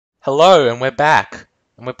Hello, and we're back,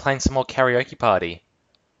 and we're playing some more Karaoke Party.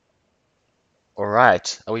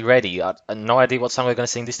 Alright, are we ready? No idea what song we're going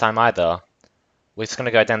to sing this time either. We're just going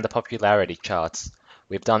to go down the popularity charts.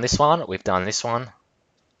 We've done this one, we've done this one.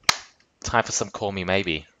 Time for some Call Me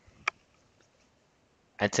Maybe.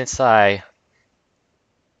 And since Yeah,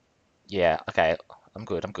 okay, I'm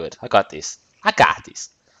good. I got this.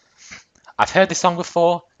 I've heard this song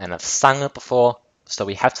before, and I've sung it before, so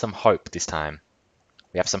we have some hope this time.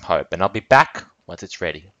 We have some hope, and I'll be back once it's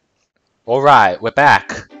ready. Alright, we're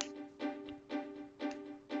back.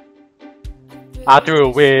 I threw a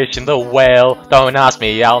wish in the well, don't ask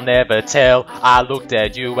me, I'll never tell. I looked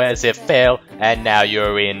at you as it fell, and now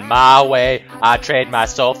you're in my way. I trade my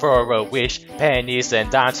soul for a wish, pennies and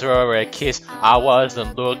dimes for a kiss. I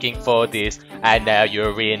wasn't looking for this, and now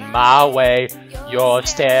you're in my way. Your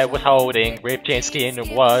stare was holding, ripped in skin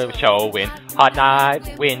was showing. Hot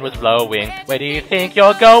night, wind was blowing. Where do you think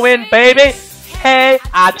you're going, baby? Hey,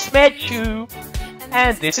 I just met you,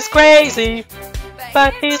 and this is crazy,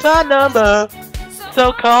 but here's my number.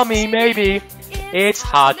 So call me maybe. It's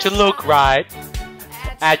hard to look right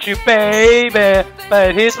at you, baby,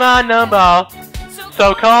 but here's my number.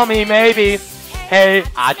 So call me maybe. Hey,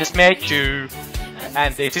 I just met you,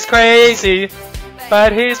 and this is crazy,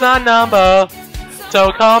 but here's my number. So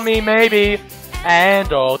call me maybe.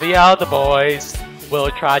 And all the other boys will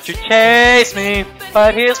try to chase me,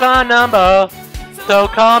 but here's my number. So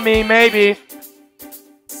call me maybe.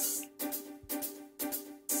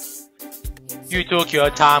 You took your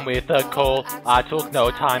time with the call, I took no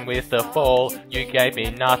time with the fall. You gave me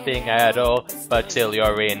nothing at all, but still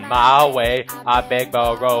you're in my way. I beg,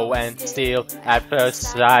 borrow and steal at first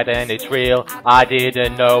sight, and it's real. I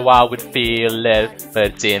didn't know I would feel it, but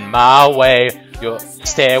it's in my way. Your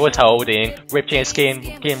stare was holding, ripped in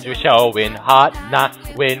skin were showing. Hot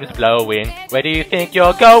night, wind was blowing. Where do you think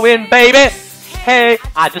you're going, baby? Hey,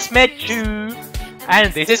 I just met you,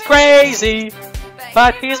 and this is crazy,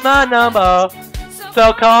 but here's my number.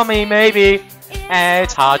 So call me maybe. And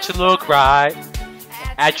it's hard to look right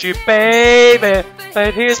at you, baby,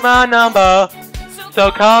 but here's my number. So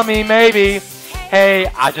call me maybe. Hey,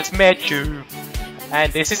 I just met you,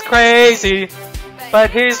 and this is crazy, but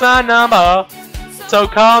here's my number. So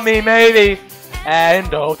call me maybe.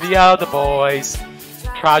 And all the other boys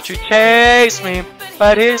try to chase me,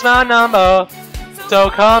 but here's my number. So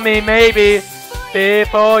call me maybe.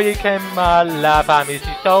 Before you came in my life, I miss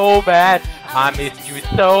you so bad. I missed you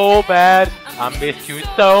so bad. I missed you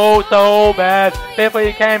so bad. Before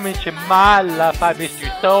you came into my life, I missed you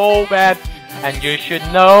so bad. And you should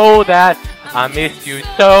know that I missed you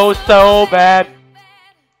so bad.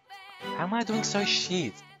 How am I doing so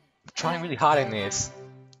shit? I'm trying really hard in this.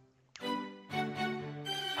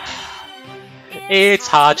 It's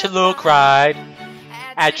hard to look right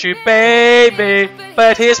at you, baby,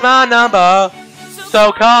 but here's my number.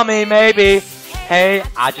 So call me maybe. Hey,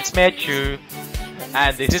 I just met you,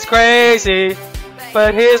 and this is crazy,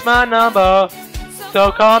 but here's my number.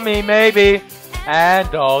 So call me maybe.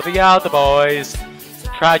 And all the other boys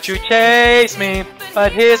try to chase me,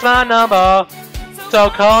 but here's my number. So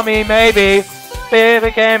call me maybe.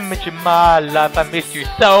 Baby came into my life, I missed you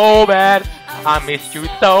so bad. I missed you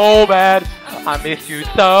so bad. I missed you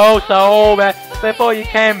so bad. Before you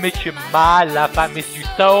came into my life, I missed you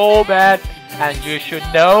so bad. And you should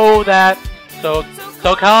know that. So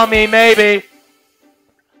call me maybe.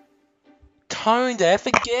 Tone deaf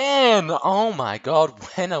again! Oh my god,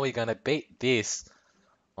 when are we gonna beat this?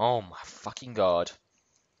 Oh my fucking god.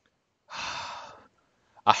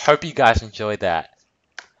 I hope you guys enjoyed that.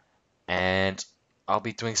 And I'll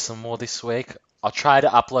be doing some more this week. I'll try to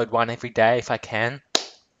upload one every day if I can.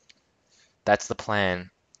 That's the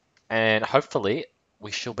plan. And hopefully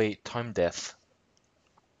we shall be tone deaf.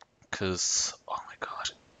 Because, oh my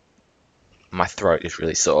god, my throat is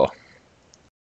really sore.